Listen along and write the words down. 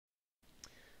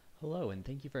Hello, and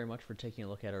thank you very much for taking a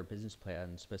look at our business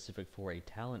plan specific for a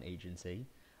talent agency.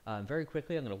 Very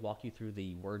quickly, I'm going to walk you through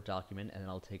the Word document and then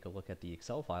I'll take a look at the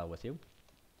Excel file with you.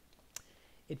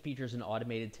 It features an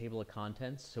automated table of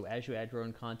contents, so as you add your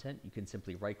own content, you can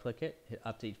simply right-click it, hit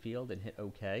Update Field, and hit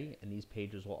OK, and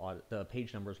the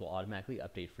page numbers will automatically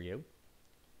update for you.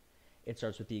 It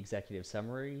starts with the executive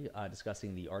summary,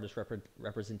 discussing the artist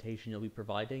representation you'll be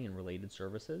providing and related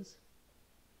services.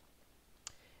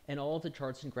 And all of the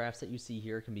charts and graphs that you see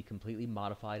here can be completely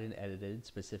modified and edited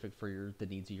specific for the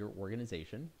needs of your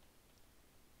organization.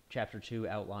 Chapter 2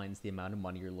 outlines the amount of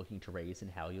money you're looking to raise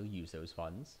and how you'll use those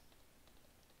funds.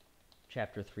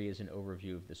 Chapter 3 is an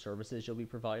overview of the services you'll be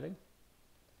providing.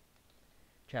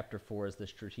 Chapter 4 is the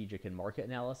strategic and market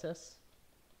analysis.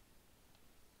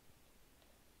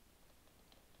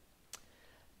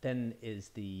 Then is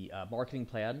the marketing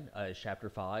plan, is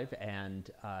Chapter 5, and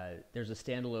there's a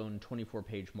standalone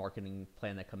 24-page marketing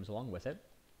plan that comes along with it.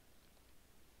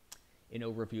 An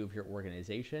overview of your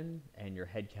organization and your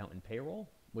headcount and payroll,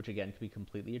 which again can be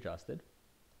completely adjusted.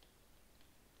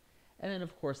 And then,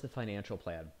 of course, the financial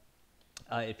plan.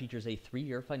 It features a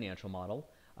 3-year financial model,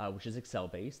 which is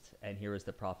Excel-based, and here is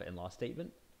the profit and loss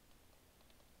statement,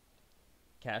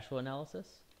 cash flow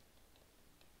analysis,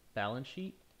 balance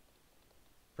sheet,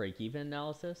 break-even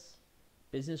analysis,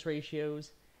 business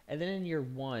ratios, and then in year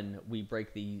 1, we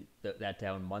break that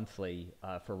down monthly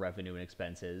for revenue and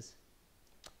expenses.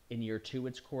 In year 2,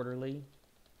 it's quarterly.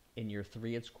 In year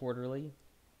 3, it's quarterly.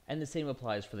 And the same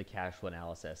applies for the cash flow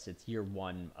analysis. It's year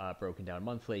 1 broken down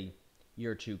monthly,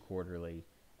 year 2 quarterly,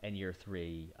 and year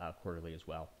 3 quarterly as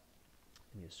well.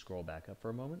 Let me just scroll back up for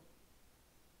a moment.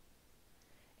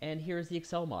 And here's the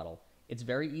Excel model. It's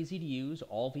very easy to use.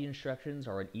 All the instructions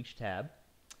are in each tab.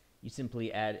 You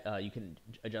simply add, you can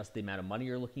adjust the amount of money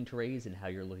you're looking to raise and how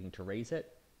you're looking to raise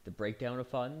it, the breakdown of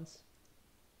funds,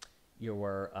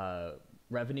 your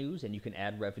revenues, and you can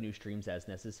add revenue streams as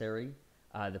necessary,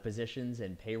 the positions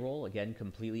and payroll, again,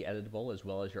 completely editable, as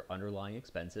well as your underlying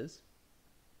expenses,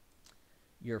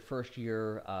 your first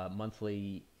year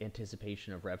monthly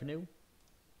anticipation of revenue.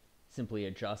 Simply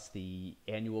adjust the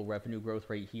annual revenue growth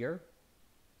rate here.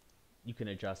 You can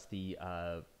adjust the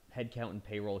headcount and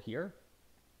payroll here.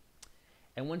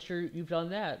 And once you've done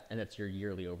that, and that's your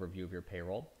yearly overview of your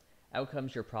payroll, out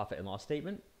comes your profit and loss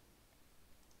statement,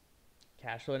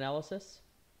 cash flow analysis.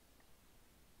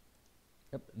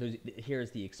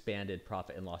 Here's the expanded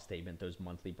profit and loss statement, those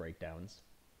monthly breakdowns,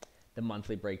 the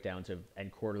monthly breakdowns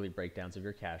and quarterly breakdowns of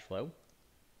your cash flow,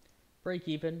 break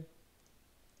even,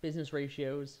 business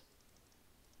ratios,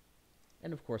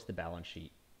 and of course the balance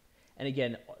sheet. And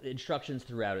again, instructions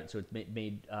throughout it, so it's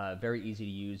made very easy to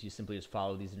use. You simply just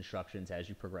follow these instructions as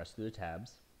you progress through the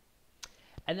tabs.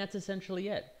 And that's essentially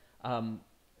it.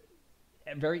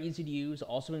 Very easy to use,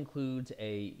 also includes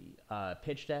a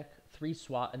pitch deck, 3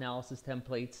 SWOT analysis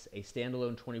templates, a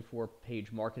standalone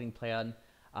 24-page marketing plan,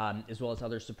 as well as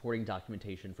other supporting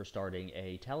documentation for starting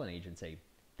a talent agency.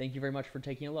 Thank you very much for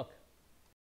taking a look.